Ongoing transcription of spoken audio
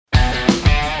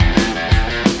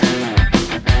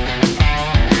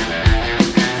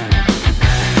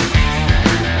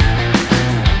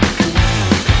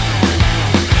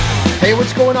Hey,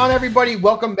 what's going on, everybody?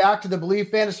 Welcome back to the Believe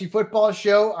Fantasy Football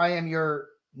Show. I am your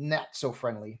not so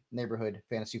friendly neighborhood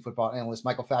fantasy football analyst,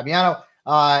 Michael Fabiano.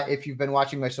 If you've been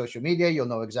watching my social media, you'll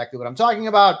know exactly what I'm talking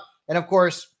about. And of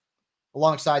course,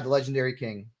 alongside the legendary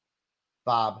king,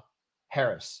 Bob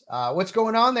Harris. What's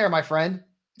going on there, my friend?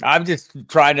 I'm just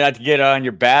trying not to get on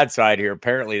your bad side here.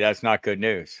 Apparently, that's not good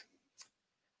news.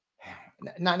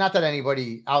 Not that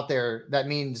anybody out there that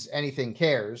means anything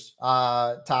cares.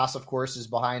 Toss, of course, is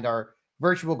behind our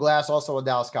virtual glass, also a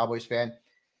Dallas Cowboys fan.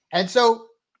 And so,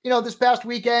 this past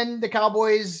weekend, the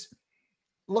Cowboys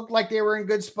looked like they were in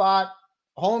good spot.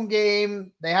 Home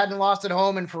game. They hadn't lost at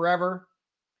home in forever.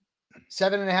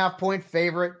 7.5-point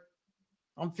favorite.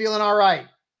 I'm feeling all right.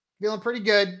 Feeling pretty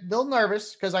good. A little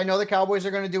nervous because I know the Cowboys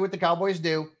are going to do what the Cowboys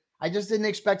do. I just didn't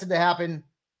expect it to happen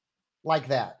like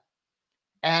that.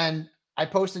 And I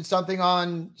posted something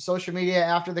on social media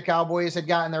after the Cowboys had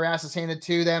gotten their asses handed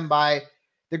to them by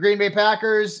the Green Bay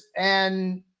Packers,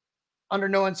 and under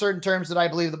no uncertain terms that I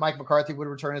believe that Mike McCarthy would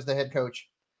return as the head coach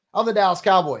of the Dallas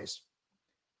Cowboys.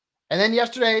 And then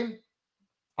yesterday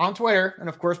on Twitter, and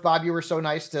of course, Bob, you were so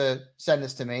nice to send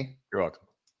this to me. You're welcome.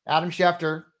 Adam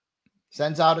Schefter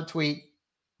sends out a tweet.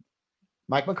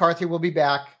 Mike McCarthy will be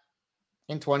back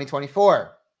in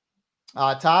 2024.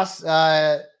 Toss,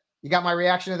 you got my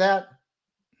reaction to that?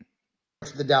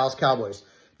 The Dallas Cowboys.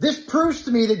 This proves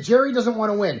to me that Jerry doesn't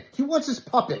want to win. He wants his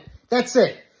puppet. That's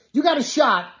it. You got a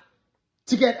shot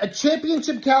to get a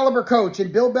championship caliber coach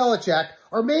in Bill Belichick,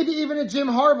 or maybe even a Jim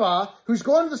Harbaugh who's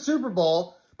going to the Super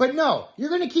Bowl. But no,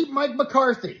 you're going to keep Mike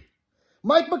McCarthy.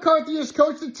 Mike McCarthy has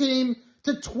coached the team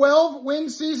to 12 win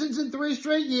seasons in 3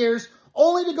 straight years,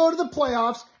 only to go to the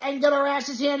playoffs and get our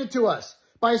asses handed to us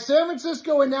by San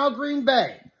Francisco and now Green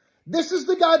Bay. This is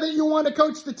the guy that you want to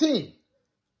coach the team.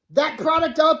 That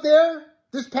product out there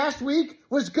this past week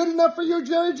was good enough for you,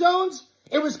 Jerry Jones?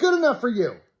 It was good enough for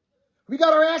you. We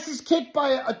got our asses kicked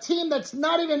by a team that's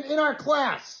not even in our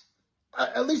class,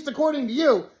 at least according to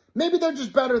you. Maybe they're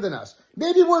just better than us.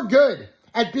 Maybe we're good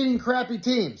at beating crappy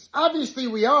teams. Obviously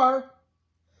we are.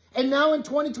 And now in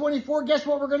 2024, guess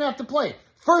what we're going to have to play?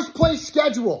 First place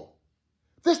schedule.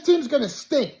 This team's going to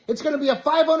stink. It's going to be a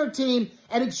 500 team,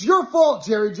 and it's your fault,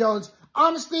 Jerry Jones.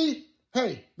 Honestly,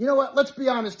 hey, you know what? Let's be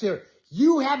honest here.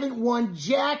 You haven't won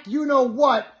jack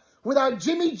you-know-what without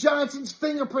Jimmy Johnson's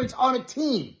fingerprints on a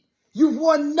team. You've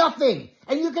won nothing,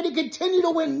 and you're going to continue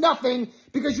to win nothing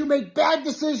because you make bad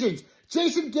decisions.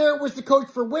 Jason Garrett was the coach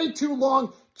for way too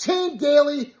long. Chan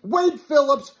Gailey, Wade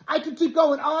Phillips, I could keep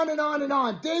going on and on and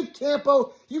on. Dave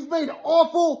Campo, you've made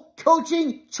awful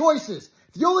coaching choices.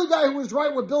 The only guy who was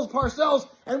right was Bill Parcells,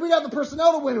 and we got the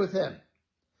personnel to win with him.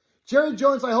 Jerry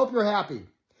Jones, I hope you're happy.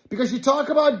 Because you talk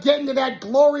about getting to that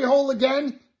glory hole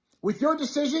again, with your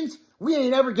decisions, we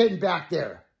ain't ever getting back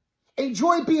there.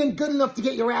 Enjoy being good enough to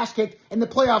get your ass kicked in the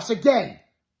playoffs again.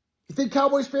 You think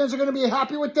Cowboys fans are going to be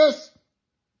happy with this?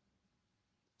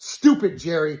 Stupid,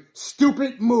 Jerry.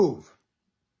 Stupid move.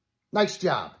 Nice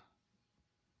job.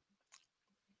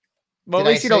 Well, at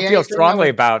least you don't feel strongly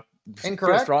about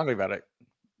incorrect? Feel strongly about it.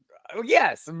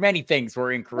 Yes, many things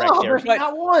were incorrect there. But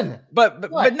not one.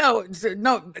 But no,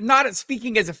 not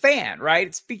speaking as a fan,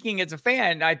 right? Speaking as a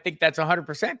fan, I think that's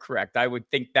 100% correct. I would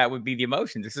think that would be the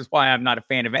emotion. This is why I'm not a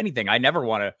fan of anything. I never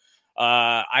want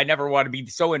to be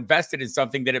so invested in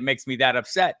something that it makes me that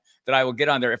upset that I will get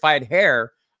on there. If I had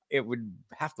hair, it would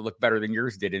have to look better than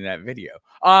yours did in that video.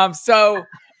 So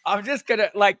I'm just gonna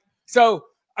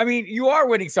you are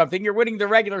winning something. You're winning the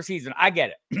regular season. I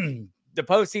get it. The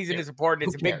postseason is important.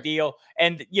 It's a big deal.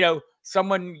 And,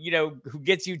 someone, who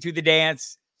gets you to the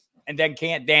dance and then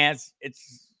can't dance,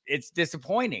 it's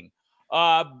disappointing.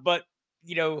 But,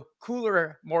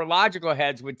 cooler, more logical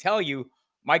heads would tell you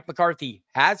Mike McCarthy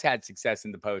has had success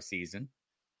in the postseason.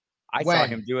 I saw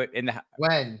him do it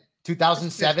when?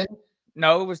 2007?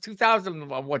 No, it was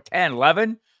 2010,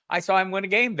 11. I saw him win a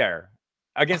game there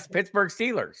against the Pittsburgh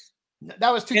Steelers.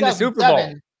 That was 2007. In the Super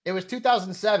Bowl. It was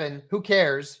 2007. Who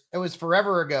cares? It was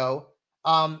forever ago.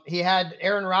 He had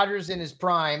Aaron Rodgers in his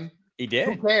prime. He did.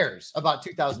 Who cares about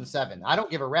 2007? I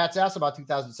don't give a rat's ass about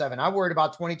 2007. I'm worried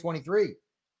about 2023.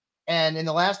 And in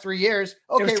the last 3 years,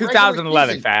 okay, it was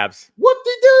 2011, Fabs.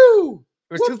 Whoop-de-doo!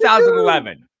 It was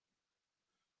 2011.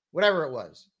 Whatever it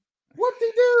was.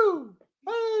 Whoop-de-doo!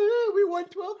 Oh, we won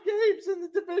 12 games in the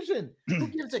division. Who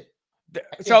gives a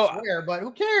but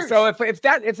who cares? So if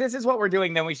this is what we're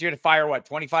doing, then we should fire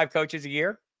 25 coaches a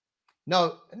year?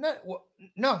 No,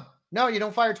 you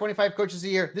don't fire 25 coaches a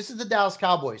year. This is the Dallas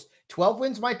Cowboys. 12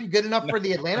 wins might be good enough for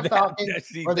the Atlanta Falcons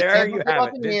or the Tampa Bay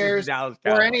Buccaneers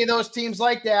or any of those teams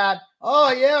like that.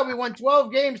 Oh yeah, we won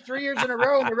 12 games 3 years in a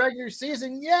row in the regular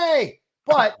season. Yay!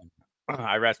 But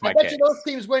I rest my I bet case. you those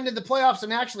teams went into the playoffs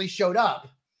and actually showed up.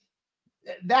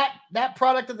 That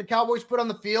product that the Cowboys put on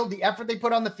the field, the effort they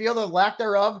put on the field, or the lack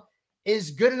thereof,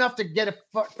 is good enough to get a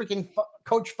freaking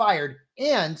coach fired.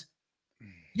 And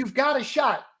you've got a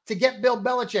shot to get Bill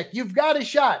Belichick. You've got a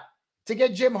shot to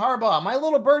get Jim Harbaugh. My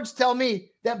little birds tell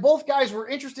me that both guys were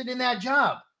interested in that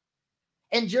job.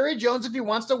 And Jerry Jones, if he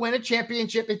wants to win a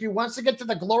championship, if he wants to get to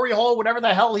the glory hole, whatever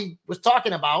the hell he was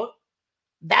talking about,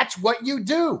 that's what you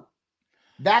do.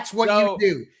 That's what you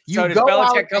do. So does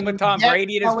Belichick come with Tom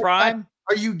Brady in his prime?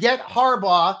 Or you get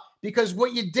Harbaugh, because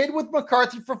what you did with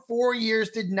McCarthy for 4 years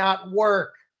did not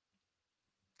work.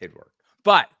 Did work.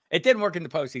 But it didn't work in the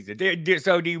postseason.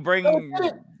 So do you bring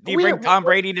Tom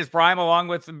Brady in his prime along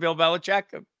with Bill Belichick?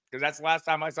 Because that's the last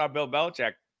time I saw Bill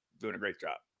Belichick doing a great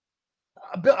job.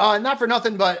 Not for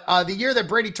nothing, but the year that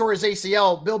Brady tore his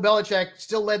ACL, Bill Belichick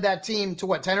still led that team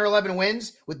to 10 or 11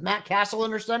 wins with Matt Castle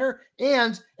under center.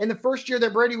 And in the first year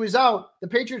that Brady was out, the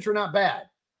Patriots were not bad.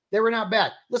 They were not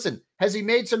bad. Listen, has he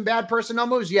made some bad personnel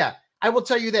moves? Yeah. I will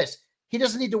tell you this. He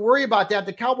doesn't need to worry about that.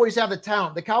 The Cowboys have the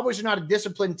talent. The Cowboys are not a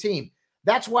disciplined team.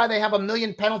 That's why they have 1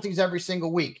 million penalties every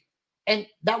single week. And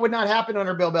that would not happen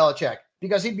under Bill Belichick,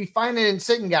 because he'd be fining and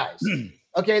sitting guys.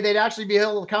 Okay, they'd actually be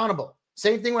held accountable.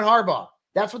 Same thing with Harbaugh.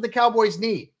 That's what the Cowboys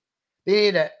need. They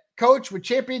need a coach with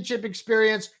championship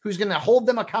experience who's going to hold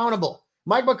them accountable.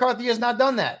 Mike McCarthy has not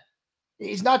done that.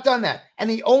 He's not done that. And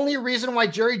the only reason why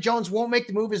Jerry Jones won't make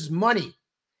the move is money.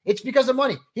 It's because of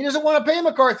money. He doesn't want to pay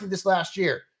McCarthy this last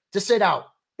year to sit out.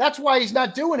 That's why he's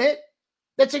not doing it.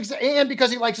 And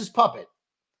because he likes his puppet.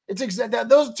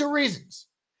 Those 2 reasons.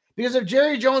 Because if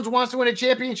Jerry Jones wants to win a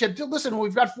championship, listen,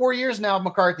 we've got 4 years now of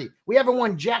McCarthy. We haven't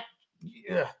won jack.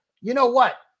 You know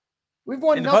what? We've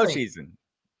won in nothing. The postseason.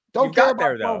 Don't care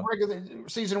about regular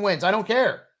season wins. I don't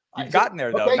care. You've gotten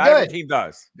there, though. Okay, not every team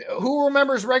does. Who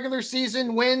remembers regular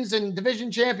season wins and division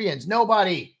champions?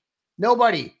 Nobody.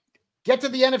 Get to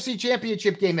the NFC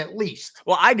Championship game at least.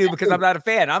 Well, I do, because I'm not a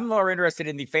fan. I'm more interested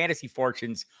in the fantasy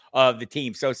fortunes of the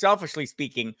team. So selfishly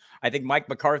speaking, I think Mike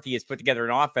McCarthy has put together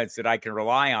an offense that I can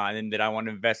rely on and that I want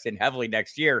to invest in heavily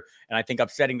next year. And I think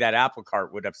upsetting that apple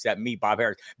cart would upset me, Bob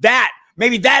Harris.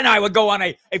 Maybe then I would go on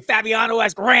a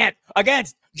Fabiano-esque rant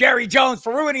against Jerry Jones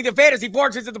for ruining the fantasy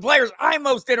fortunes of the players I'm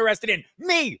most interested in.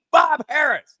 Me, Bob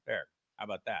Harris. There. How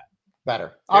about that?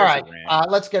 Better. All right.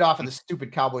 Let's get off of the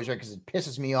stupid Cowboys, right? Because it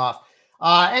pisses me off.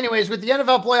 Anyways, with the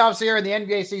NFL playoffs here and the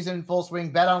NBA season in full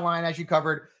swing, Bet Online, as you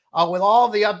covered, with all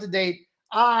the up-to-date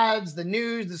odds, the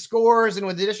news, the scores, and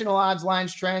with additional odds,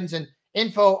 lines, trends, and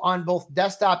info on both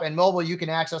desktop and mobile, you can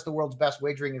access the world's best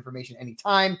wagering information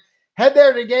anytime. Head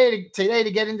there today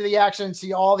to get into the action and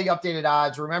see all the updated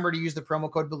odds. Remember to use the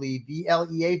promo code BELIEVE,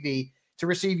 BLEAV, to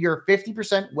receive your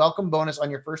 50% welcome bonus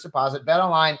on your first deposit. Bet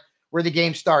Online, where the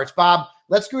game starts. Bob,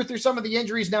 let's go through some of the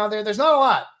injuries now. There's not a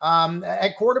lot.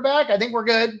 At quarterback, I think we're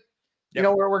good.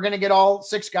 Yep. We're going to get all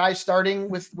 6 guys starting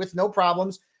with no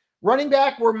problems. Running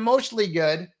back, we're mostly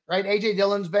good, right? A.J.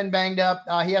 Dillon's been banged up.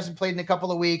 He hasn't played in a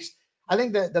couple of weeks. I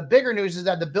think the bigger news is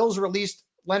that the Bills released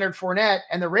Leonard Fournette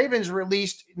and the Ravens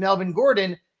released Melvin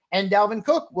Gordon, and Dalvin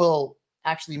Cook will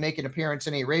actually make an appearance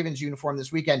in a Ravens uniform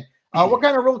this weekend. What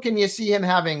kind of role can you see him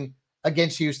having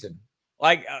against Houston?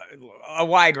 Like a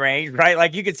wide range, right?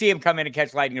 Like you could see him come in and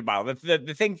catch lightning in a bottle.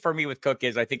 The thing for me with Cook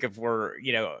is I think if we're,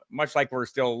 much like we're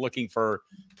still looking for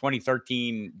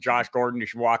 2013 Josh Gordon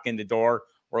to walk in the door,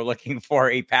 we're looking for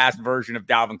a past version of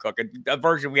Dalvin Cook, a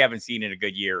version we haven't seen in a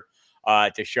good year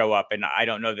to show up. And I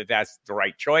don't know that that's the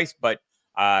right choice, but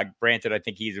granted, I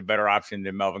think he's a better option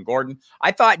than Melvin Gordon.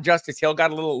 I thought Justice Hill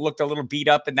looked a little beat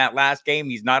up in that last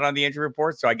game. He's not on the injury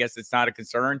report, so I guess it's not a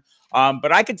concern.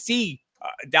 But I could see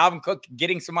Dalvin Cook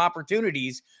getting some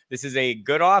opportunities. This is a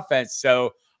good offense,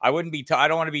 so I don't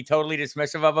want to be totally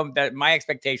dismissive of him. That my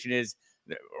expectation is,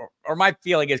 or my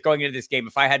feeling is going into this game,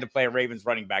 if I had to play a Ravens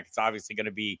running back, it's obviously going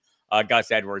to be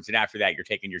Gus Edwards, and after that, you're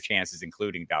taking your chances,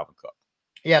 including Dalvin Cook.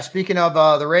 Yeah, speaking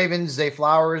of the Ravens, Zay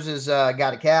Flowers has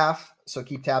got a calf, so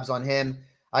keep tabs on him.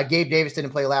 Gabe Davis didn't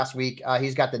play last week.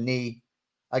 He's got the knee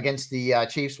against the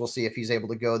Chiefs. We'll see if he's able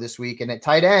to go this week. And at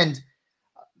tight end,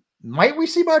 might we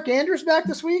see Mark Andrews back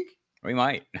this week? We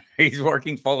might. He's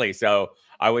working fully, so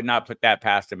I would not put that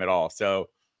past him at all. So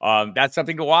that's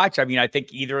something to watch. I mean, I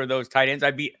think either of those tight ends,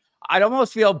 I'd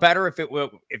almost feel better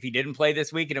if he didn't play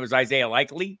this week and it was Isaiah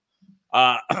Likely.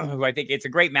 Who I think it's a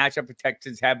great matchup. The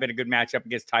Texans have been a good matchup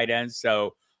against tight ends,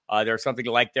 so there's something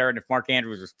to like there. And if Mark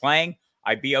Andrews was playing,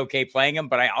 I'd be okay playing him.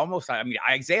 But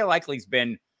Isaiah Likely's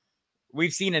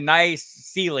we've seen a nice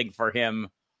ceiling for him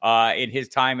in his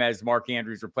time as Mark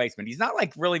Andrews' replacement. He's not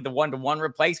like really the one-to-one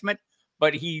replacement,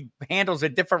 but he handles a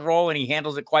different role and he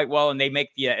handles it quite well. And they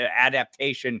make the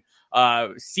adaptation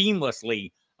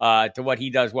seamlessly to what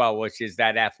he does well, which is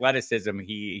that athleticism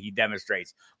he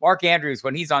demonstrates. Mark Andrews,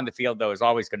 when he's on the field, though, is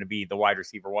always going to be the wide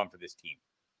receiver one for this team.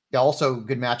 Yeah, also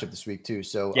good matchup this week too.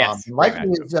 So yes,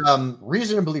 likely is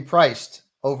reasonably priced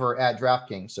over at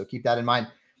DraftKings. So keep that in mind.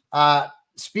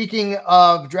 Speaking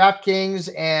of DraftKings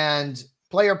and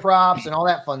player props and all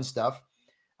that fun stuff,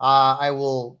 I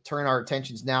will turn our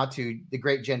attentions now to the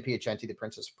great Jen Piacenti, the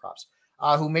princess of props,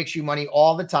 who makes you money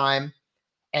all the time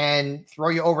and throw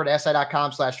you over to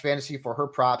si.com/fantasy for her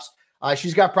props.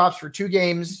 She's got props for 2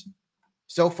 games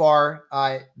so far,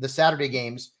 the Saturday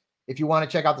games. If you want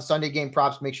to check out the Sunday game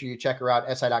props, make sure you check her out,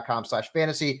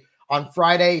 si.com/fantasy. On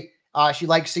Friday, she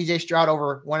likes CJ Stroud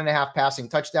over 1.5 passing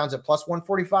touchdowns at plus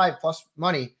 145 plus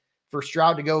money for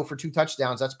Stroud to go for 2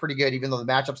 touchdowns. That's pretty good, even though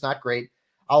the matchup's not great.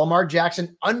 Lamar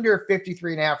Jackson under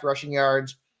 53.5 rushing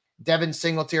yards. Devin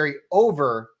Singletary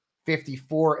over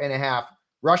 54.5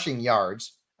 rushing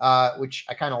yards, which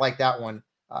I kind of like that one.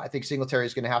 I think Singletary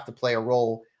is going to have to play a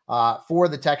role for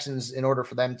the Texans in order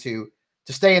for them to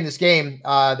stay in this game.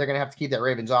 They're going to have to keep that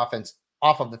Ravens offense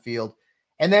off of the field.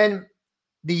 And then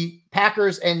the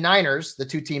Packers and Niners, the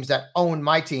 2 teams that own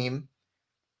my team,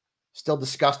 still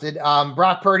disgusted.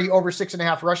 Brock Purdy over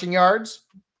 6.5 rushing yards.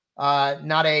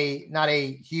 Not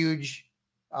a huge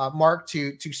mark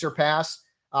to surpass.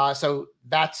 So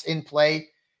that's in play.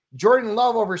 Jordan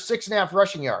Love over 6.5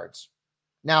 rushing yards.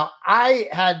 Now, I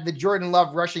had the Jordan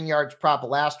Love rushing yards prop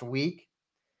last week,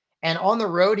 and on the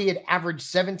road, he had averaged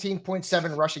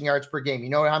 17.7 rushing yards per game. You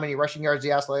know how many rushing yards he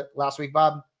had last week,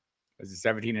 Bob? Was it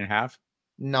 17.5?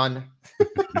 None.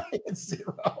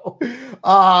 0.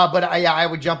 But I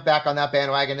would jump back on that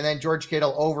bandwagon. And then George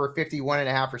Kittle over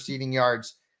 51.5 receiving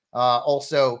yards.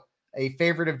 Also a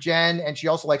favorite of Jen, and she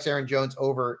also likes Aaron Jones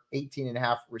over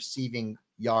 18.5 receiving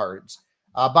yards.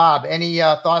 Bob, any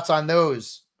thoughts on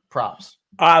those props?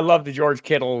 I love the George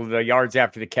Kittle. The yards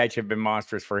after the catch have been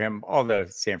monstrous for him. All the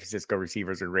San Francisco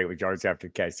receivers are great with yards after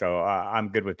the catch. So I'm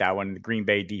good with that one. The Green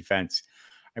Bay defense,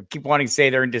 I keep wanting to say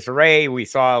they're in disarray. We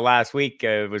saw last week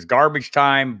it was garbage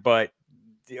time, but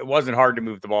it wasn't hard to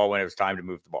move the ball when it was time to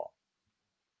move the ball.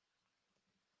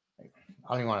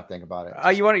 I don't even want to think about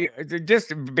it. You want to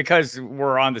just because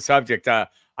we're on the subject.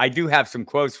 I do have some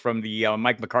quotes from the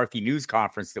Mike McCarthy news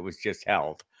conference that was just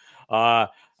held.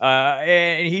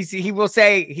 And he will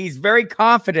say he's very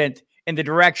confident in the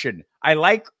direction. I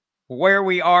like where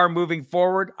we are moving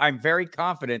forward. I'm very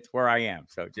confident where I am.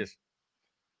 So just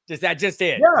that just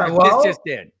in. Yeah, well, just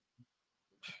in.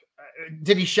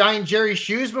 Did he shine Jerry's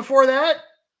shoes before that?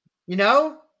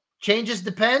 Changes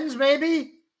depends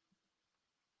maybe.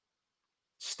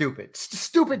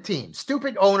 Stupid team,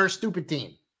 stupid owner, stupid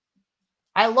team.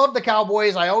 I love the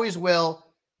Cowboys. I always will.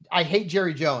 I hate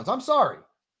Jerry Jones. I'm sorry.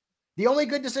 The only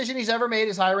good decision he's ever made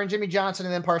is hiring Jimmy Johnson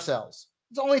and then Parcells.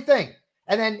 It's the only thing.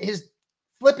 And then his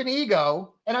flipping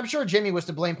ego, and I'm sure Jimmy was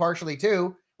to blame partially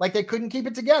too, like they couldn't keep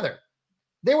it together.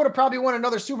 They would have probably won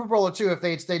another Super Bowl or 2 if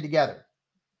they had stayed together.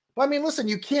 But listen,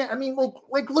 you can't,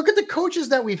 look at the coaches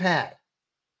that we've had.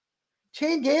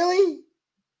 Shane Gailey,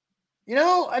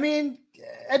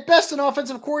 at best an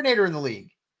offensive coordinator in the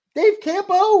league. Dave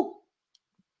Campo.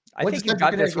 I think you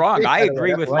got this wrong. I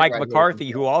agree with Mike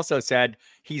McCarthy, who also said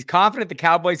he's confident the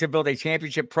Cowboys have built a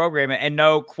championship program and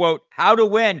know, quote, how to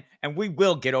win, and we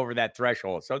will get over that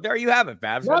threshold. So there you have it,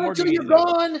 Fabs. Not until you're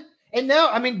gone. And now,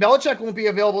 Belichick won't be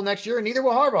available next year, and neither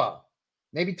will Harbaugh.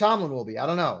 Maybe Tomlin will be. I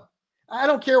don't know. I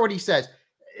don't care what he says.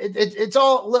 It's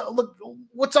all, look,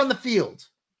 what's on the field?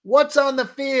 What's on the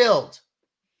field?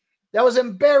 That was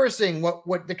embarrassing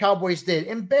what the Cowboys did.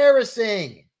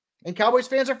 Embarrassing. And Cowboys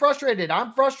fans are frustrated.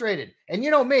 I'm frustrated. And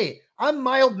you know me, I'm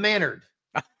mild-mannered.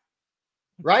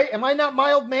 Right? Am I not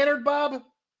mild-mannered, Bob?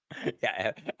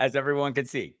 Yeah, as everyone can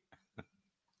see.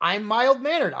 I'm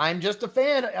mild-mannered. I'm just a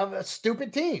fan of a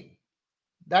stupid team.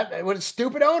 With a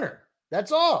stupid owner.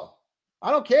 That's all.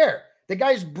 I don't care. The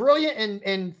guy's brilliant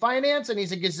in finance, and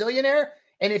he's a gazillionaire.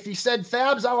 And if he said,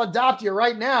 Fabs, I'll adopt you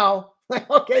right now. Like,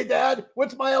 okay, Dad,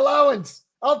 what's my allowance?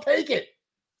 I'll take it.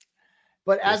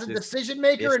 But as a decision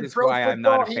maker in pro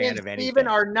football, he and Steven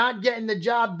are not getting the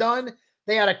job done.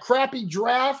 They had a crappy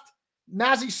draft.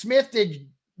 Mazi Smith did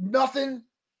nothing.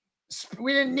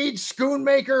 We didn't need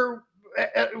Schoonmaker.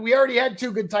 We already had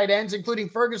 2 good tight ends, including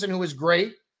Ferguson, who was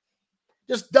great.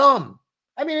 Just dumb.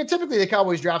 And typically the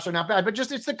Cowboys drafts are not bad, but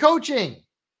it's the coaching.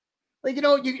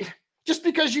 Just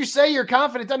because you say you're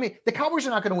confident, the Cowboys are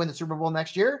not going to win the Super Bowl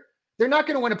next year. They're not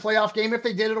going to win a playoff game. If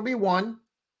they did, it'll be 1.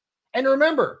 And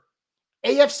remember,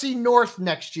 AFC North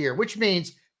next year, which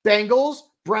means Bengals,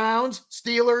 Browns,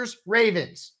 Steelers,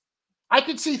 Ravens. I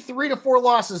could see 3 to 4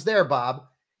 losses there, Bob.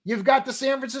 You've got the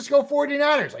San Francisco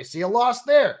 49ers. I see a loss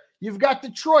there. You've got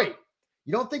Detroit.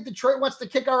 You don't think Detroit wants to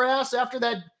kick our ass after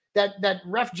that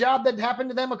ref job that happened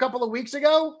to them a couple of weeks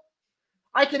ago?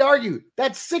 I could argue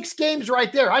that's 6 games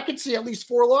right there. I could see at least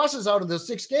 4 losses out of those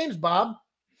 6 games, Bob.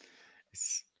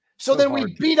 So then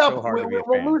we beat up,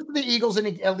 we'll lose to the Eagles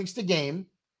in at least a game,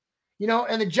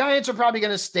 and the Giants are probably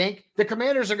going to stink. The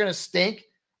Commanders are going to stink.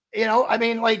 I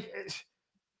mean, like,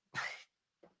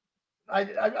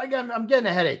 I'm getting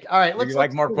a headache. All right. Would you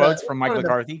like more quotes from Mike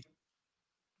McCarthy?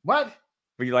 What?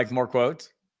 Would you like more quotes,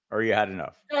 or you had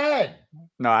enough? Go ahead.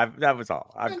 No, that was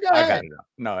all. I've had enough.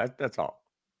 No, that's all.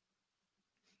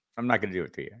 I'm not going to do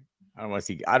it to you. I don't want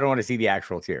to see the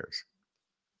actual tears.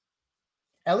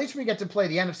 At least we get to play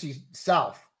the NFC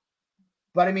South.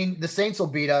 But I mean, the Saints will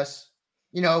beat us.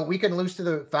 We can lose to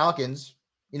the Falcons.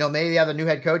 Maybe they have a new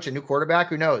head coach, a new quarterback.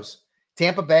 Who knows?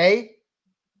 Tampa Bay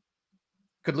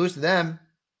could lose to them.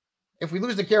 If we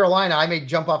lose to Carolina, I may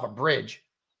jump off a bridge,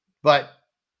 but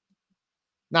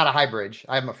not a high bridge.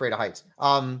 I'm afraid of heights.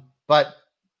 But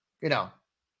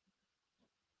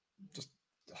just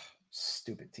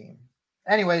stupid team.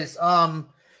 Anyways,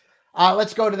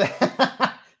 let's go to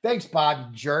the thanks,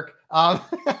 Bob, you jerk.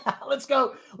 Let's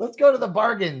go to the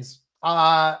bargains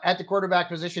at the quarterback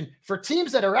position for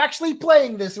teams that are actually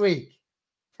playing this week.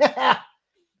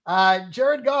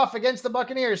 Jared Goff against the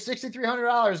Buccaneers,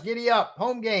 $6,300. Giddy up.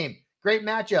 Home game. Great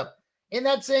matchup. In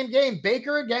that same game,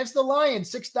 Baker against the Lions,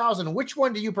 $6,000. Which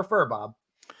one do you prefer, Bob?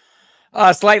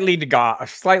 Slightly to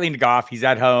Goff. He's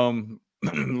at home.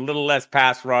 A little less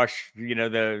pass rush.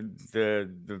 The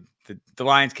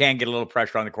Lions can get a little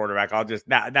pressure on the quarterback.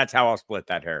 That's how I'll split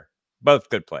that hair. Both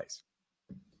good plays.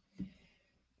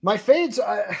 My fades,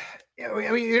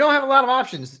 you don't have a lot of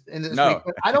options in this week,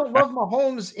 but I don't love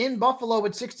Mahomes in Buffalo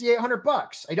at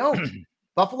 $6,800. I don't.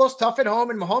 Buffalo's tough at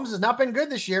home, and Mahomes has not been good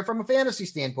this year from a fantasy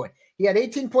standpoint. He had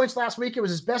 18 points last week. It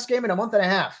was his best game in a month and a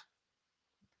half.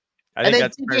 And then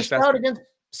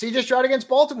CJ Stroud against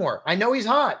Baltimore. I know he's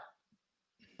hot.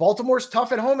 Baltimore's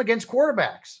tough at home against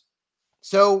quarterbacks.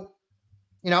 So,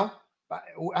 do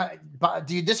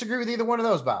you disagree with either one of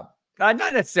those, Bob? Not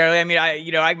necessarily. I mean,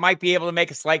 I might be able to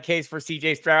make a slight case for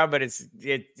CJ Stroud, but it's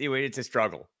a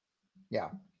struggle. Yeah.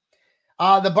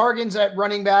 The bargains at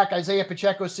running back, Isaiah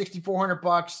Pacheco,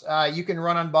 $6,400. You can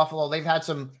run on Buffalo. They've had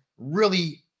some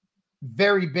really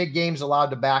very big games allowed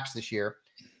to backs this year.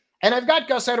 And I've got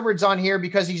Gus Edwards on here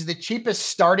because he's the cheapest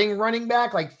starting running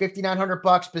back, like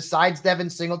 $5,900 besides Devin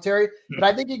Singletary. But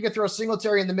I think you could throw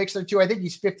Singletary in the mix there too. I think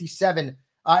he's 57.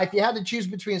 If you had to choose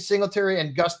between Singletary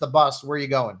and Gus the Bus, where are you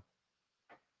going?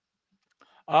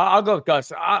 I'll go with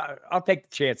Gus. I'll take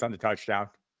the chance on the touchdown.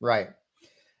 Right.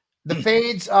 The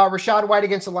fades, Rashad White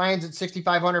against the Lions at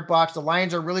 $6,500. The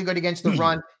Lions are really good against the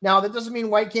run. Now, that doesn't mean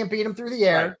White can't beat him through the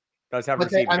air. Right. Does have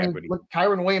receiving equity. Look,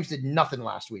 Kyron Williams did nothing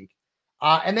last week.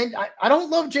 And then I don't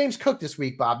love James Cook this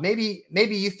week, Bob. Maybe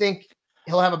you think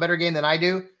he'll have a better game than I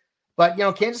do. But,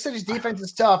 Kansas City's defense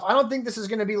is tough. I don't think this is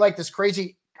going to be like this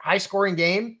crazy high-scoring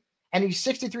game. And he's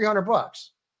 $6,300.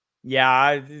 Yeah,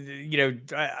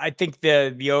 I think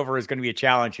the over is going to be a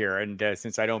challenge here, and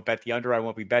since I don't bet the under, I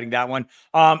won't be betting that one.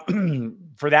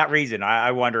 For that reason,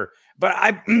 I wonder. But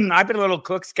I've been a little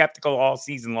Cook skeptical all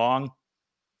season long,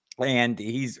 and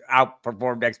he's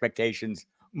outperformed expectations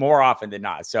more often than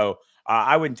not. So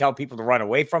I wouldn't tell people to run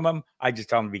away from him. I just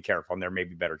tell them to be careful, and there may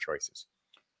be better choices.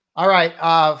 All right,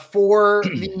 for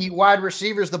the wide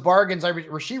receivers, the bargains.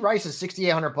 Rashee Rice is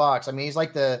 $6,800. I mean, he's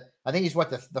like I think he's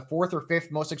the 4th or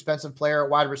 5th most expensive player at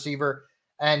wide receiver.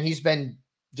 And he's been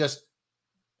just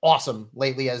awesome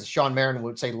lately, as Sean Marin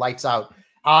would say, lights out.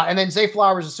 And then Zay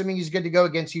Flowers, assuming he's good to go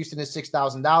against Houston, is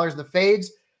 $6,000. The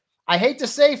fades, I hate to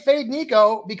say fade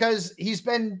Nico because he's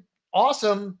been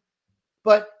awesome.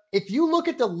 But if you look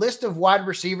at the list of wide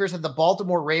receivers that the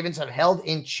Baltimore Ravens have held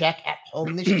in check at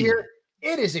home this year,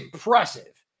 it is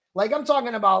impressive. Like, I'm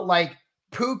talking about like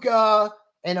Puka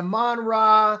and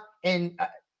Amon-Ra, and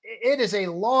it is a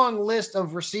long list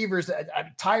of receivers,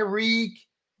 Tyreek,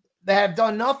 that have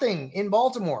done nothing in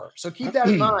Baltimore. So keep that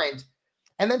in mind.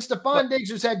 And then Stephon Diggs,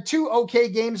 who's had 2 okay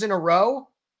games in a row.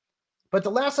 But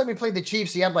the last time he played the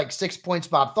Chiefs, he had like 6 points,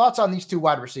 Bob. Thoughts on these 2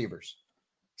 wide receivers?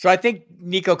 So I think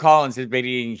Nico Collins has been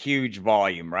eating huge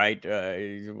volume, right?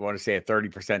 You want to say a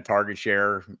 30% target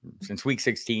share since week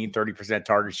 16, 30%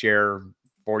 target share,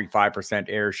 45%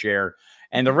 air share.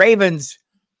 And the Ravens,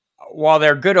 while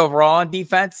they're good overall on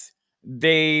defense,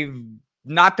 they've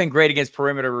not been great against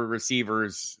perimeter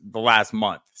receivers the last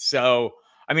month. So,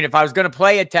 I mean, if I was going to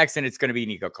play a Texan, it's going to be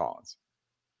Nico Collins.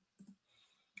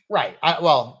 Right.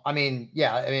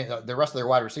 The rest of their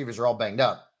wide receivers are all banged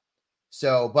up.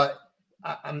 So, but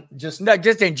I'm just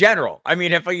just in general. I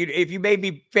mean, if you made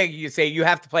me pick, you say you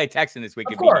have to play a Texan this week.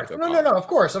 Of course, no, of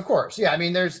course. Yeah, I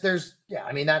mean, there's, yeah,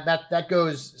 I mean that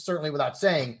goes certainly without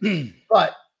saying.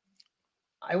 But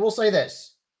I will say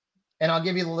this, and I'll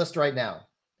give you the list right now.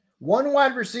 One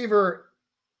wide receiver,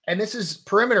 and this is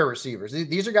perimeter receivers.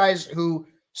 These are guys who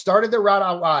started their route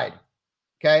out wide.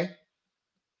 Okay.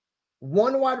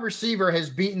 One wide receiver has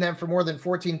beaten them for more than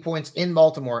 14 points in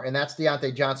Baltimore, and that's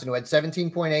Deontay Johnson, who had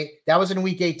 17.8. That was in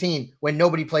week 18 when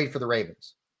nobody played for the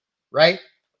Ravens, right?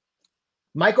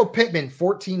 Michael Pittman,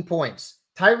 14 points.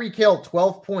 Tyreek Hill,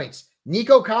 12 points.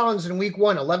 Nico Collins in week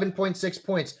 1, 11.6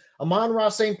 points. Amon-Ra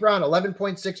St. Brown,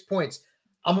 11.6 points.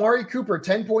 Amari Cooper,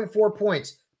 10.4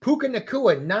 points. Puka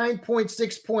Nacua,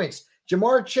 9.6 points.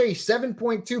 Jamar Chase,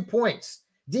 7.2 points.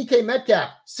 DK Metcalf,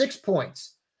 6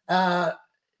 points.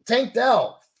 Tank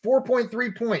Dell,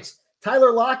 4.3 points.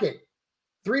 Tyler Lockett,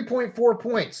 3.4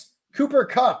 points. Cooper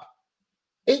Kupp,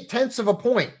 0.8 of a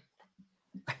point.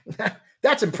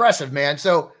 That's impressive, man.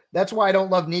 So that's why I don't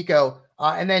love Nico.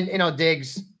 And then,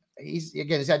 Diggs,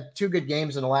 he's had 2 good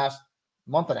games in the last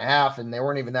month and a half, and they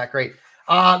weren't even that great.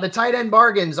 The tight end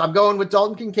bargains, I'm going with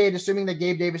Dalton Kincaid, assuming that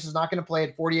Gabe Davis is not going to play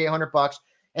at $4,800,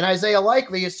 and Isaiah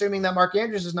Likely, assuming that Mark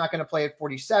Andrews is not going to play at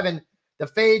 $47. The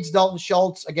fades, Dalton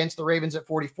Schultz against the Ravens at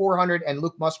 $4,400, and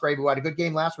Luke Musgrave, who had a good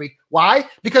game last week. Why?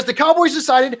 Because the Cowboys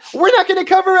decided we're not going to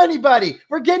cover anybody.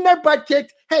 We're getting our butt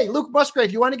kicked. Hey, Luke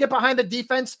Musgrave, you want to get behind the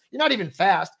defense? You're not even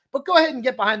fast, but go ahead and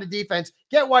get behind the defense.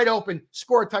 Get wide open,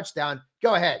 score a touchdown.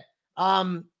 Go ahead.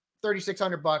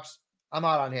 $3,600. I'm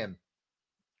out on him.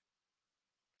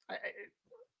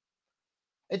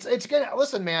 It's gonna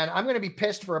listen, man. I'm gonna be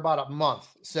pissed for about a month.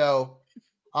 So,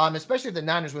 especially if the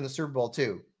Niners win the Super Bowl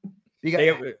too.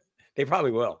 They probably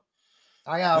will.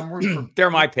 I'm rooting for they're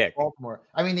my pick. Baltimore.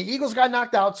 I mean, the Eagles got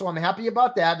knocked out, so I'm happy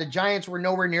about that. The Giants were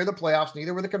nowhere near the playoffs.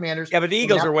 Neither were the Commanders. Yeah, but the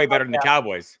Eagles are way better than the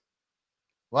Cowboys.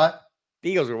 What?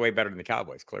 The Eagles are way better than the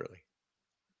Cowboys. Clearly.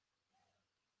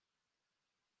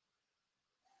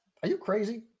 Are you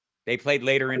crazy? They played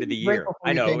later into the year.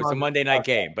 I know it was a Monday night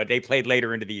game, but they played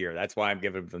later into the year. That's why I'm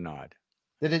giving them the nod.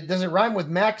 Does it rhyme with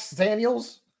Max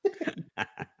Daniels?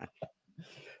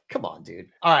 Come on, dude.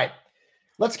 All right.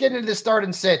 Let's get into the start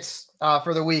and sits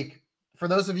for the week. For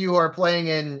those of you who are playing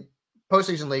in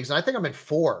postseason leagues, and I think I'm in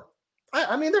 4.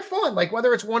 I mean, they're fun. Like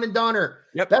whether it's one and done or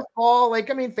best ball.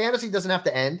 Fantasy doesn't have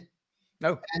to end.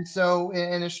 No. And so,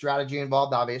 and there's strategy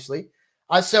involved, obviously.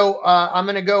 So I'm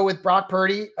going to go with Brock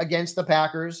Purdy against the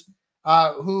Packers,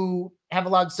 who have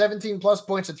allowed 17 plus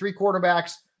points to 3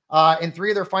 quarterbacks in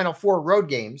 3 of their final 4 road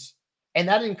games. And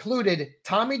that included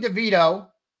Tommy DeVito.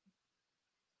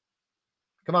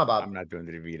 Come on, Bob. I'm not doing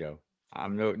the DeVito.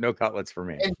 I'm no cutlets for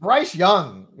me. And Bryce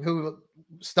Young, who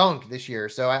stunk this year.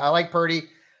 So I like Purdy.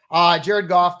 Jared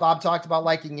Goff, Bob talked about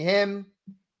liking him.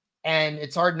 And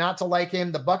it's hard not to like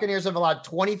him. The Buccaneers have allowed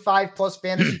 25 plus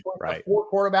fantasy points to 4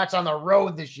 quarterbacks on the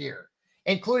road this year,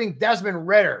 including Desmond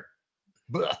Ridder.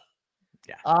 Blech.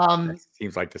 Yeah.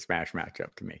 Seems like the smash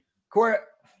matchup to me.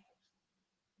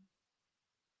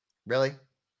 Really?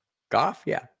 Goff?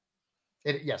 Yeah.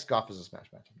 Yes, Goff is a smash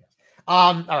matchup. Yes.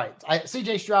 All right.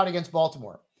 CJ Stroud against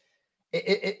Baltimore.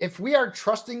 If we are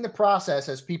trusting the process,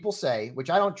 as people say,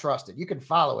 which I don't trust it, you can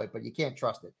follow it, but you can't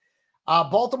trust it.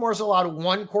 Baltimore's allowed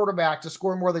 1 quarterback to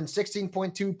score more than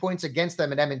 16.2 points against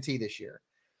them at M&T this year.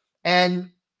 And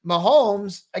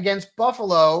Mahomes against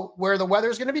Buffalo, where the weather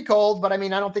is going to be cold, but I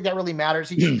mean, I don't think that really matters.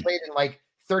 He just played in like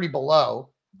 30 below,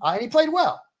 and he played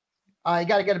well. You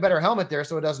got to get a better helmet there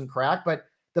so it doesn't crack. But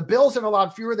the Bills have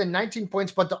allowed fewer than 19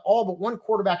 points, but to all but 1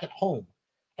 quarterback at home.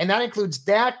 And that includes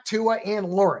Dak, Tua, and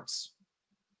Lawrence.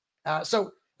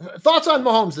 So thoughts on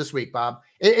Mahomes this week, Bob?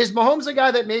 Is Mahomes a guy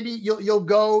that maybe you'll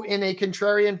go in a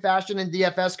contrarian fashion in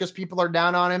DFS because people are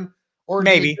down on him, or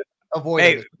maybe avoid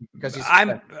it because he's?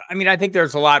 I think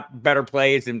there's a lot better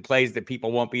plays and plays that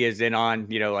people won't be as in on.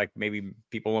 Like maybe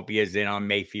people won't be as in on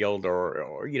Mayfield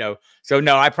or. So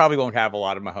no, I probably won't have a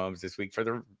lot of Mahomes this week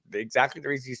for exactly the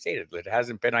reason you stated. It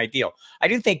hasn't been ideal. I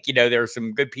do think there are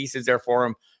some good pieces there for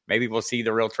him. Maybe we'll see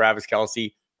the real Travis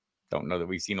Kelce. Don't know that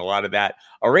we've seen a lot of that.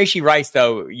 Rashee Rice,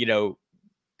 though,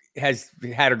 has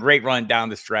had a great run down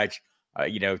the stretch.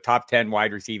 Top 10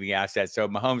 wide receiving asset. So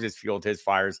Mahomes has fueled his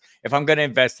fires. If I'm going to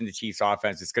invest in the Chiefs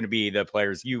offense, it's going to be the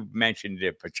players you mentioned,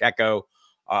 Pacheco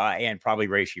and probably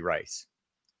Rashee Rice.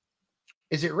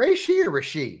 Is it Rashee or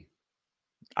Rashee?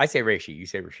 I say Rashee. You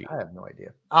say Rashee. I have no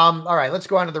idea. All right, let's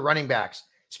go on to the running backs.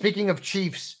 Speaking of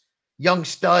Chiefs, young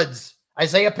studs,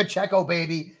 Isaiah Pacheco,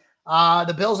 baby.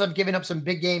 The Bills have given up some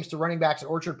big games to running backs at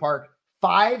Orchard Park.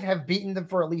 5 have beaten them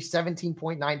for at least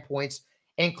 17.9 points,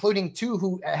 including 2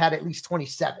 who had at least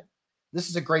 27. this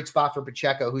is a great spot for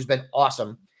Pacheco, who's been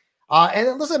awesome. And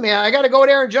then listen, man, I got to go with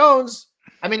Aaron Jones.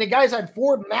 I mean, the guy's had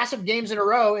 4 massive games in a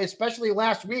row, especially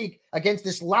last week against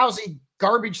this lousy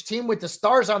garbage team with the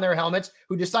stars on their helmets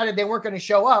who decided they weren't going to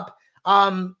show up.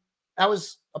 That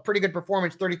was a pretty good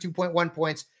performance, 32.1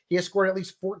 points. He has scored at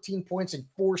least 14 points in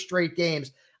 4 straight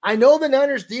games. I know the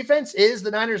Niners defense is the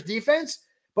Niners defense,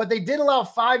 but they did allow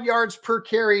 5 yards per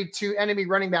carry to enemy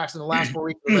running backs in the last 4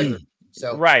 weeks of the regular.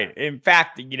 So right. In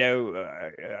fact,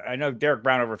 I know Derek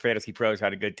Brown over Fantasy Pros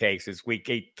had a good take. Since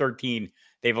week 13,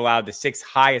 they've allowed the 6th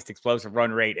highest explosive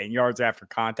run rate and yards after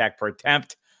contact per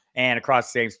attempt. And across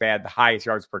the same span, the highest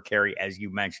yards per carry, as you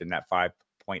mentioned, that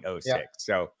 5.06. Yeah.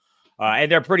 So, and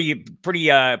they're pretty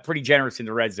generous in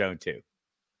the red zone too.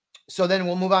 So then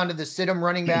we'll move on to the sit-em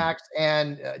running backs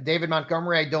and David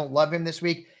Montgomery. I don't love him this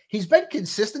week. He's been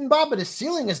consistent, Bob, but his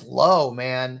ceiling is low,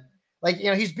 man. Like,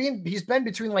 he's been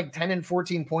between like 10 and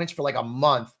 14 points for like a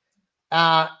month.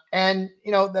 And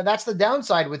that's the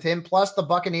downside with him. Plus the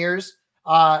Buccaneers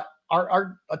are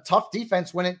a tough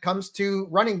defense when it comes to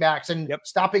running backs and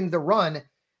stopping the run.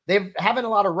 They haven't a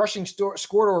lot of rushing score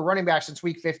to a running back since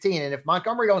week 15. And if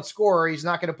Montgomery don't score, he's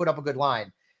not going to put up a good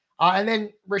line. And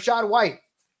then Rachaad White,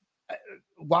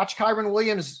 watch Kyron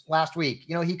Williams last week.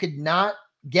 He could not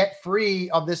get free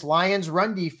of this Lions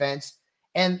run defense.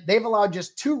 And they've allowed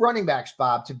just 2 running backs,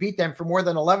 Bob, to beat them for more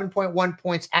than 11.1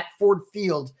 points at Ford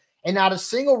Field. And not a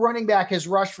single running back has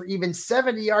rushed for even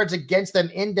 70 yards against them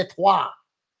in Detroit.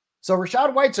 So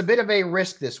Rachaad White's a bit of a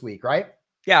risk this week, right?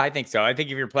 Yeah, I think so. I think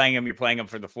if you're playing him, you're playing him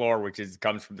for the floor, which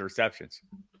comes from the receptions.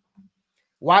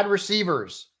 Wide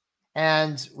receivers.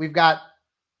 And we've got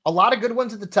a lot of good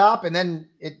ones at the top, and then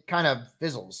it kind of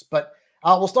fizzles. But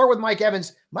we'll start with Mike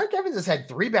Evans. Mike Evans has had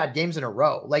 3 bad games in a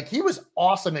row. Like, he was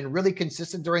awesome and really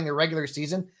consistent during the regular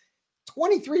season.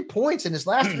 23 points in his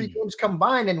last 3 games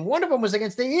combined, and one of them was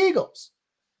against the Eagles.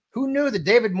 Who knew the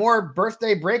David Moore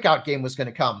birthday breakout game was going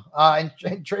to come and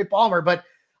Trey Palmer? But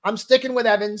I'm sticking with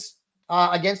Evans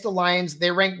against the Lions.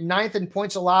 They ranked 9th in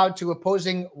points allowed to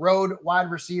opposing road wide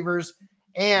receivers,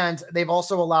 and they've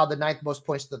also allowed the 9th most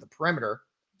points to the perimeter.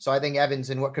 So I think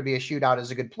Evans in what could be a shootout is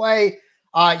a good play.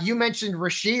 You mentioned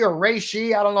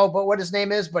Rashee. I don't know what his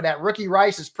name is, but that rookie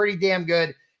Rice is pretty damn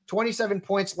good. 27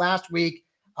 points last week.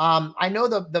 I know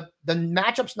the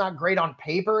matchup's not great on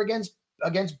paper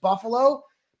against Buffalo,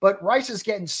 but Rice is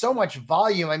getting so much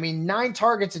volume. I mean, 9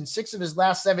 targets in 6 of his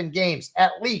last 7 games,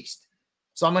 at least.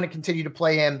 So I'm going to continue to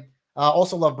play him.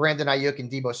 Also love Brandon Ayuk and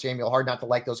Deebo Samuel. Hard not to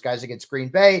like those guys against Green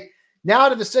Bay. Now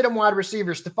to the sit-em wide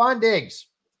receivers, Stephon Diggs.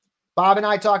 Bob and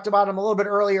I talked about him a little bit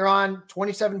earlier on,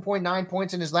 27.9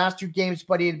 points in his last 2 games,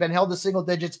 but he had been held to single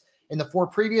digits in the 4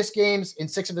 previous games, in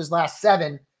 6 of his last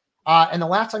 7. And the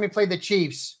last time he played the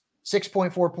Chiefs,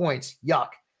 6.4 points. Yuck.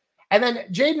 And then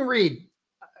Jaden Reed.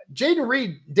 Jaden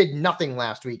Reed did nothing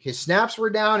last week. His snaps were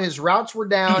down. His routes were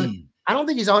down. I don't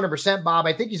think he's 100%, Bob.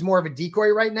 I think he's more of a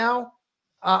decoy right now.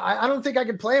 I don't think I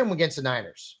could play him against the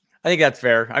Niners. I think that's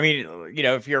fair. I mean,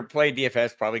 if you're playing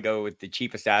DFS, probably go with the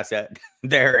cheapest asset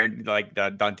there. And like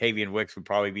Dontavian Wicks would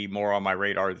probably be more on my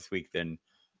radar this week than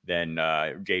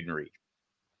Jaden Reed.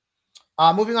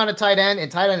 Moving on to tight end,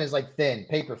 and tight end is like thin,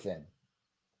 paper thin.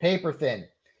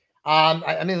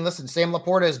 I mean, listen, Sam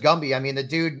Laporta is Gumby. I mean, the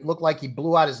dude looked like he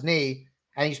blew out his knee,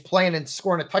 and he's playing and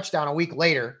scoring a touchdown a week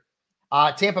later.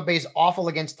 Tampa Bay's awful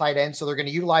against tight ends, so they're going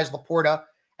to utilize Laporta.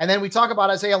 And then we talk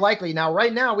about Isaiah Likely. Now,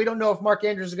 right now, we don't know if Mark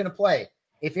Andrews is going to play.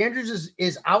 If Andrews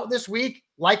is out this week,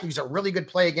 Likely's a really good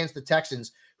play against the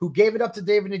Texans, who gave it up to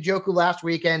David Njoku last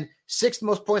weekend, 6th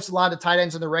most points allowed to tight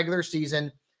ends in the regular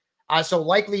season. So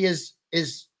Likely is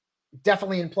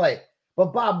definitely in play.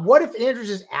 But, Bob, what if Andrews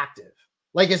is active?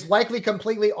 Like, is Likely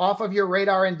completely off of your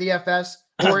radar in DFS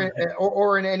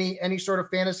or in any sort of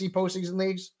fantasy postseason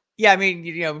leagues? Yeah, I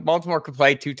mean, Baltimore could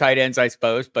play 2 tight ends, I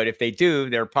suppose. But if they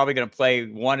do, they're probably going to play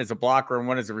one as a blocker and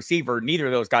one as a receiver. Neither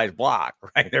of those guys block,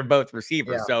 right? They're both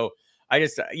receivers. Yeah. So I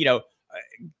just,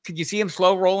 could you see him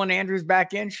slow rolling Andrews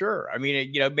back in? Sure. I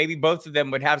mean, maybe both of them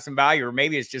would have some value, or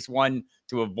maybe it's just one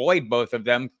to avoid both of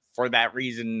them for that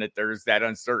reason that there's that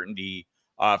uncertainty.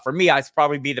 For me, I'd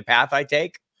probably be the path I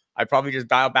take. I'd probably just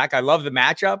dial back. I love the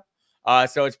matchup.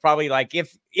 So it's probably like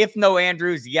if no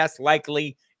Andrews, yes,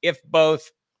 Likely. If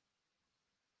both,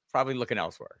 probably looking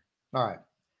elsewhere. All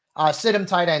right. Sit-em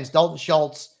tight ends, Dalton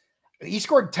Schultz. He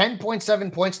scored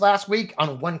 10.7 points last week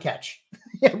on 1 catch.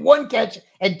 He had 1 catch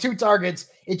and 2 targets.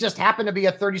 It just happened to be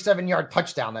a 37-yard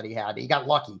touchdown that he had. He got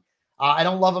lucky. I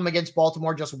don't love him against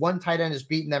Baltimore. Just 1 tight end has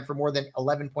beaten them for more than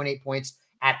 11.8 points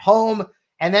at home.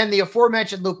 And then the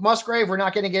aforementioned Luke Musgrave, we're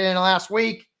not going to get in last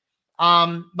week.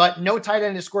 But no tight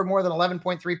end has scored more than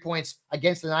 11.3 points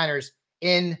against the Niners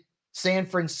in San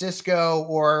Francisco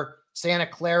or Santa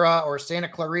Clara or Santa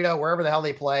Clarita, wherever the hell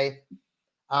they play.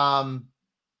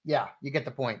 Yeah, you get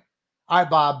the point. All right,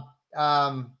 Bob.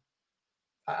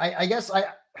 I guess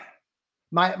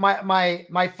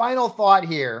my final thought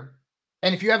here,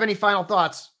 and if you have any final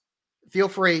thoughts, feel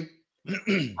free.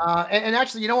 And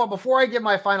actually, you know what? Before I give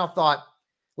my final thought,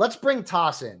 let's bring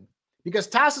Toss in, because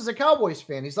Toss is a Cowboys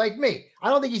fan. He's like me. I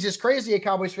don't think he's as crazy a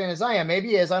Cowboys fan as I am. Maybe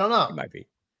he is. I don't know. He might be.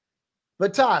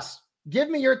 But Toss, give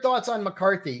me your thoughts on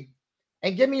McCarthy,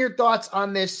 and give me your thoughts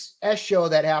on this S show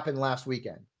that happened last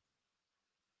weekend.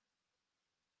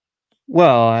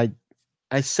 Well,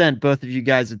 I sent both of you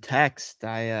guys a text.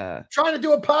 Trying to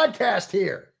do a podcast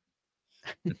here.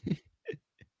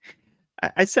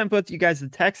 I sent both of you guys a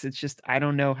text. It's just, I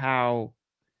don't know how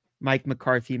Mike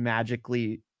McCarthy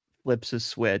magically flips a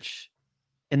switch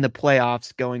in the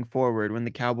playoffs going forward when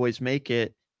the Cowboys make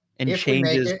it and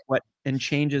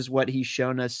changes what he's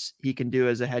shown us he can do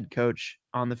as a head coach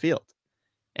on the field.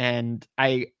 And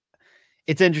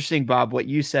it's interesting, Bob, what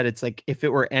you said. It's like, if it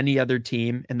were any other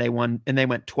team and they went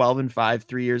 12-5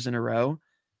 3 years in a row,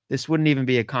 this wouldn't even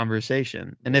be a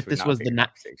conversation. And if this was the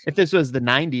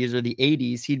 90s or the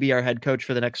 80s, he'd be our head coach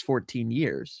for the next 14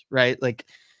 years, right? Like,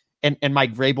 and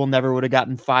Mike Vrabel never would have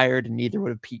gotten fired, and neither would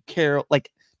have Pete Carroll.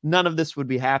 Like, none of this would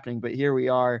be happening. But here we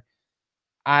are.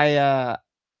 I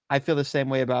feel the same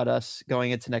way about us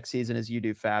going into next season as you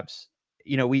do, Fabs.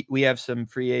 You know, we have some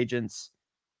free agents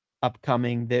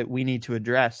upcoming that we need to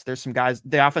address. There's some guys.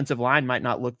 The offensive line might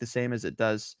not look the same as it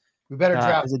does. We better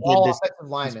draft all offensive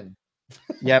linemen.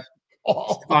 Yep.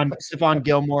 Stephon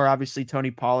Gilmore, obviously Tony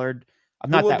Pollard.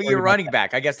 Who will be your running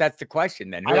back? I guess that's the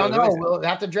question then. I don't know. We'll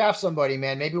have to draft somebody,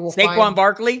 man. Maybe we'll Saquon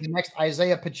Barkley, the next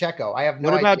Isaiah Pacheco. I have no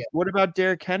idea. What about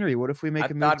Derrick Henry? What if we make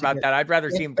a move? Thought about that. I'd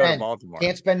rather see him go to Baltimore.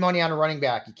 Can't spend money on a running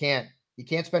back. You can't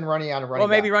spend money on a running back. Well,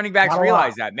 maybe running backs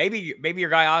realize that. Maybe your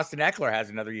guy Austin Eckler has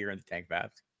another year in the tank,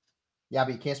 Fabs. Yeah,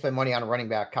 but you can't spend money on a running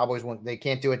back. Cowboys they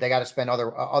can't do it. They got to spend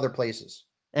other places.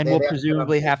 And we'll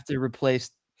presumably have to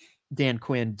replace Dan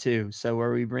Quinn too. So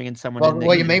are we bringing someone in?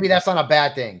 Well, maybe that's not a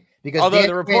bad thing, because although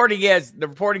the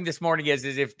reporting this morning is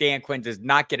if Dan Quinn does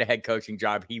not get a head coaching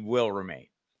job, he will remain.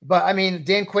 But I mean,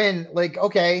 Dan Quinn, like,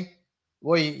 okay,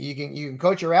 well, you can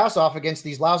coach your ass off against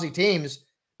these lousy teams,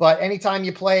 but anytime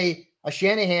you play a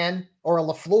Shanahan or a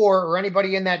LaFleur or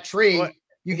anybody in that tree,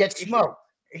 you get smoked.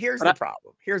 Here's the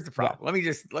problem. Yeah. Let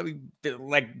me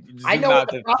I know what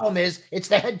the problem is. It's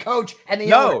the head coach and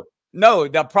the owner. No,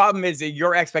 the problem is that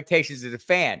your expectations as a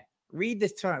fan. Read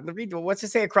this term. What's it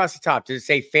say across the top? Does it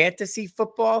say fantasy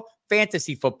football?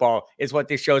 Fantasy football is what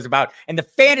this show is about. And the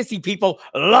fantasy people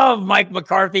love Mike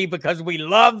McCarthy because we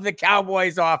love the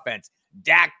Cowboys offense.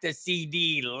 Dak to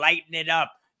CD, lighten it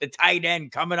up. The tight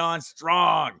end coming on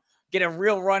strong. Get a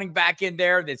real running back in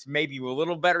there that's maybe a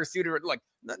little better suited. Look,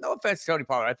 no offense to Tony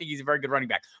Pollard. I think he's a very good running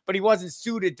back, but he wasn't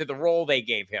suited to the role they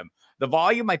gave him. The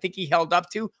volume, I think he held up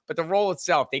to, but the role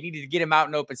itself, they needed to get him out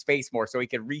in open space more so he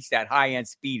could reach that high-end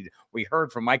speed. We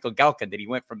heard from Michael Gelkin that he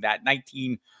went from that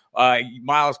 19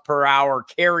 miles per hour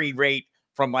carry rate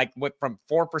from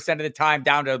 4% of the time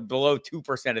down to below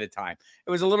 2% of the time.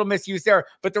 It was a little misuse there,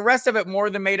 but the rest of it more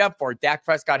than made up for it. Dak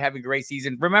Prescott having a great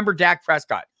season. Remember Dak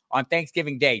Prescott on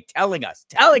Thanksgiving Day telling us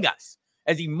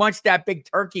as he munched that big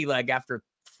turkey leg after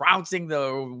trouncing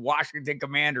the Washington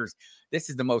Commanders, this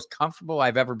is the most comfortable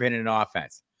I've ever been in an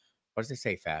offense. What does it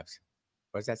say, Fabs?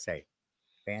 What does that say?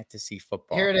 Fantasy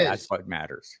football. Here it is. That's what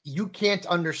matters. You can't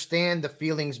understand the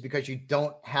feelings because you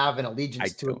don't have an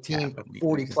allegiance to a team for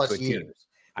 40 plus years.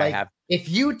 Like, if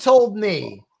you told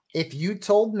me,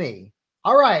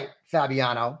 all right,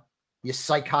 Fabiano, you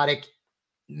psychotic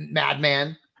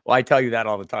madman. Well, I tell you that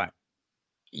all the time.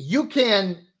 You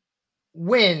can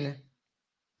win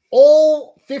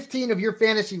all 15 of your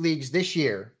fantasy leagues this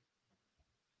year,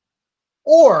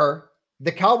 or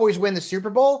the Cowboys win the Super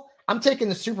Bowl. I'm taking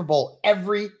the Super Bowl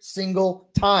every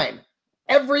single time.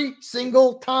 Every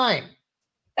time.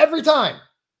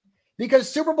 Because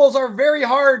Super Bowls are very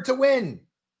hard to win.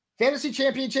 Fantasy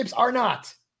championships are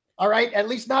not. All right? At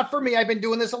least not for me. I've been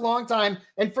doing this a long time.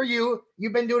 And for you,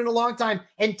 you've been doing it a long time.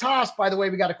 And Toss, by the way,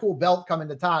 we got a cool belt coming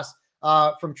to Toss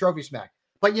from Trophy Smack.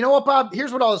 But you know what, Bob?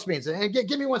 Here's what all this means. And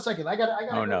give me 1 second. I got.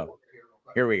 Oh, no.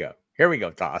 Here we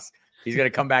go, Toss. He's going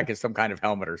to come back as some kind of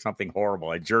helmet or something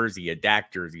horrible, a jersey, a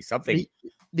Dak jersey, something.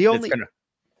 The only.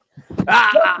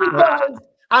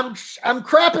 I'm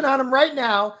crapping on him right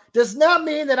now does not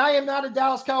mean that I am not a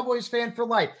Dallas Cowboys fan for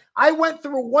life. I went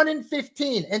through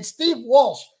 1-15, and Steve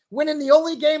Walsh winning the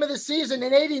only game of the season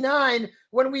in '89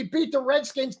 when we beat the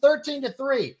Redskins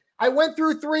 13-3. I went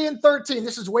through 3-13.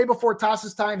 This is way before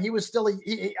Toss's time. He was still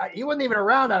he wasn't even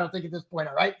around, I don't think, at this point.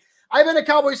 All right. I've been a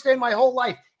Cowboys fan my whole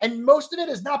life, and most of it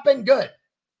has not been good.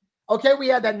 Okay, we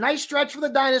had that nice stretch for the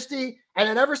dynasty, and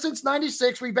then ever since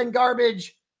 96, we've been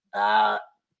garbage to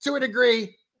a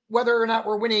degree. Whether or not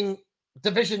we're winning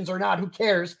divisions or not, who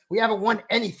cares? We haven't won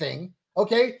anything.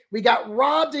 Okay, we got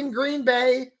robbed in Green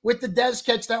Bay with the Dez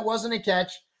catch that wasn't a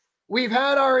catch. We've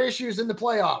had our issues in the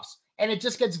playoffs, and it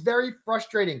just gets very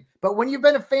frustrating. But when you've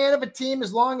been a fan of a team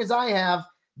as long as I have,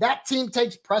 that team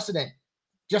takes precedent.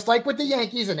 Just like with the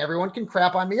Yankees, and everyone can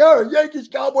crap on me. Oh, Yankees,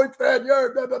 Cowboy fan, yeah,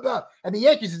 blah, blah, blah. And the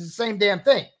Yankees is the same damn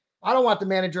thing. I don't want the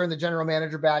manager and the general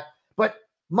manager back. But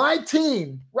my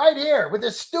team right here with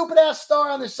this stupid-ass star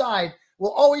on the side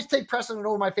will always take precedent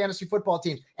over my fantasy football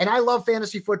teams. And I love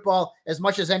fantasy football as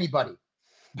much as anybody.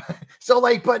 So,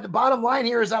 but the bottom line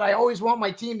here is that I always want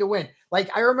my team to win.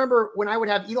 I remember when I would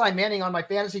have Eli Manning on my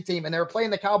fantasy team and they were playing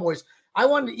the Cowboys, I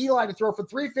wanted Eli to throw for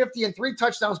 350 and 3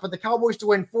 touchdowns, but the Cowboys to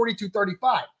win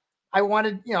 42-35. I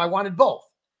wanted both.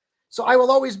 So I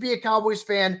will always be a Cowboys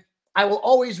fan. I will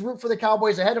always root for the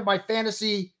Cowboys ahead of my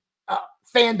fantasy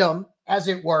fandom, as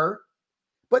it were.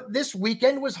 But this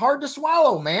weekend was hard to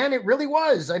swallow, man. It really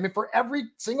was. I mean, for every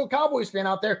single Cowboys fan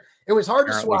out there, it was hard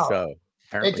to swallow.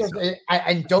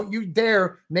 And don't you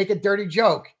dare make a dirty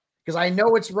joke, because I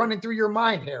know it's running through your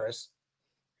mind, Harris.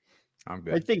 I'm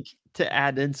good. I think to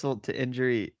add insult to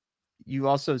injury, you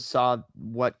also saw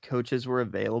what coaches were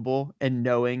available, and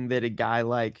knowing that a guy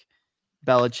like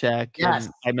Belichick, and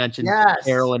I mentioned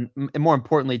Carroll, and more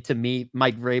importantly to me,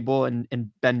 Mike Vrabel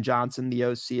and Ben Johnson, the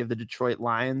OC of the Detroit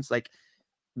Lions,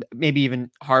 maybe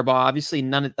even Harbaugh. Obviously,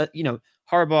 none of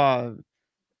Harbaugh,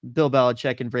 Bill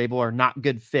Belichick, and Vrabel are not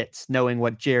good fits, knowing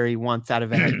what Jerry wants out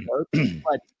of a head coach.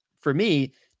 But for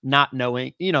me, not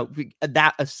knowing,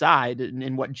 that aside,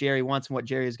 and what Jerry wants and what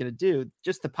Jerry is going to do,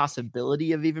 just the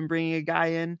possibility of even bringing a guy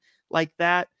in like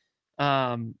that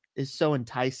is so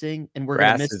enticing. And we're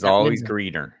going to miss is always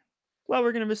greener. Well,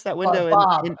 we're going to miss that window.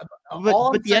 Bob,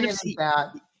 but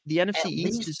the NFC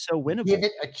East is so winnable. Give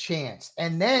it a chance.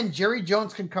 And then Jerry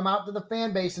Jones can come out to the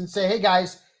fan base and say, hey,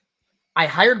 guys, I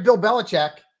hired Bill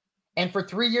Belichick, and for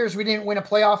 3 years we didn't win a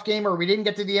playoff game, or we didn't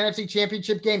get to the NFC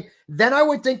Championship game. Then I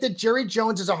would think that Jerry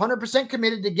Jones is 100%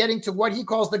 committed to getting to what he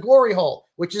calls the glory hole,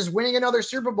 which is winning another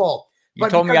Super Bowl. You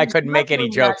told me I couldn't make any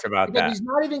jokes about that. He's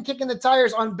not even kicking the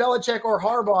tires on Belichick or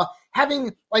Harbaugh,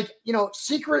 having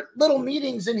secret little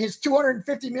meetings in his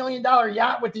 $250 million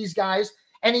yacht with these guys.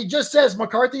 And he just says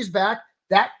McCarthy's back.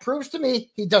 That proves to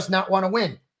me he does not want to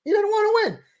win. He didn't want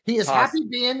to win. He is happy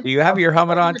being. Do you have your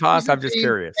helmet on, Toss? I'm just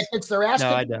curious. It's their ass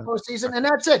in the postseason, and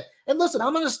that's it. And listen,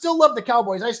 I'm going to still love the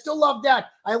Cowboys. I still love Dak.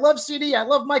 I love CD. I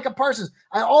love Micah Parsons.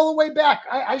 All the way back,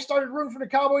 I started rooting for the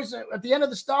Cowboys at the end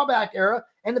of the Staubach era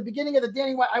and the beginning of the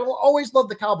Danny White. I will always love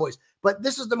the Cowboys. But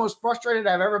this is the most frustrated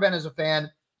I've ever been as a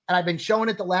fan, and I've been showing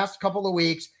it the last couple of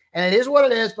weeks. And it is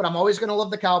what it is. But I'm always going to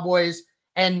love the Cowboys.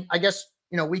 And I guess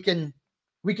we can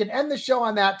end the show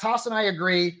on that. Toss and I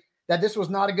agree that this was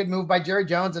not a good move by Jerry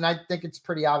Jones, and I think it's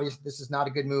pretty obvious this is not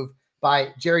a good move by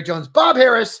Jerry Jones. Bob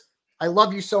Harris, I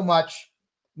love you so much,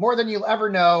 more than you'll ever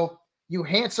know, you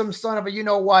handsome son of a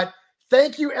you-know-what.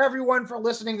 Thank you, everyone, for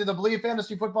listening to the Believe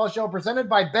Fantasy Football Show presented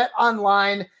by Bet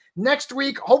Online. Next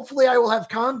week, hopefully I will have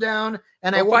calmed down,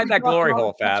 and I won't find that glory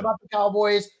hole, Fab, about the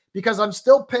Cowboys, because I'm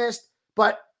still pissed.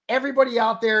 But everybody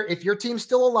out there, if your team's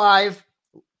still alive,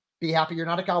 be happy you're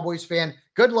not a Cowboys fan.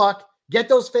 Good luck. Get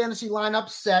those fantasy lineups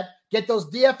set. Get those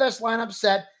DFS lineups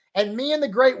set. And me and the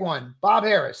great one, Bob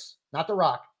Harris, not The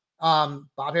Rock.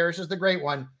 Bob Harris is the great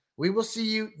one. We will see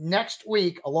you next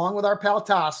week, along with our pal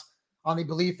Toss, on the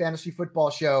Believe Fantasy Football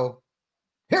Show.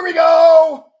 Here we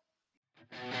go!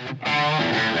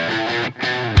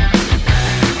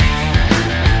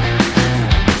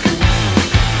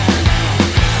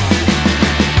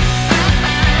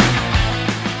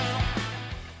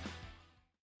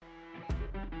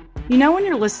 You know when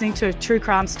you're listening to a true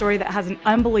crime story that has an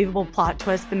unbelievable plot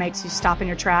twist that makes you stop in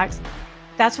your tracks?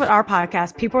 That's what our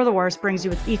podcast, People Are the Worst, brings you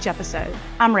with each episode.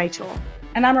 I'm Rachel.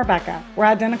 And I'm Rebecca. We're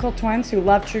identical twins who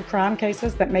love true crime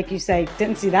cases that make you say,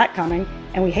 didn't see that coming,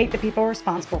 and we hate the people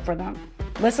responsible for them.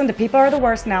 Listen to People Are the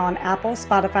Worst now on Apple,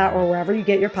 Spotify, or wherever you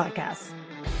get your podcasts.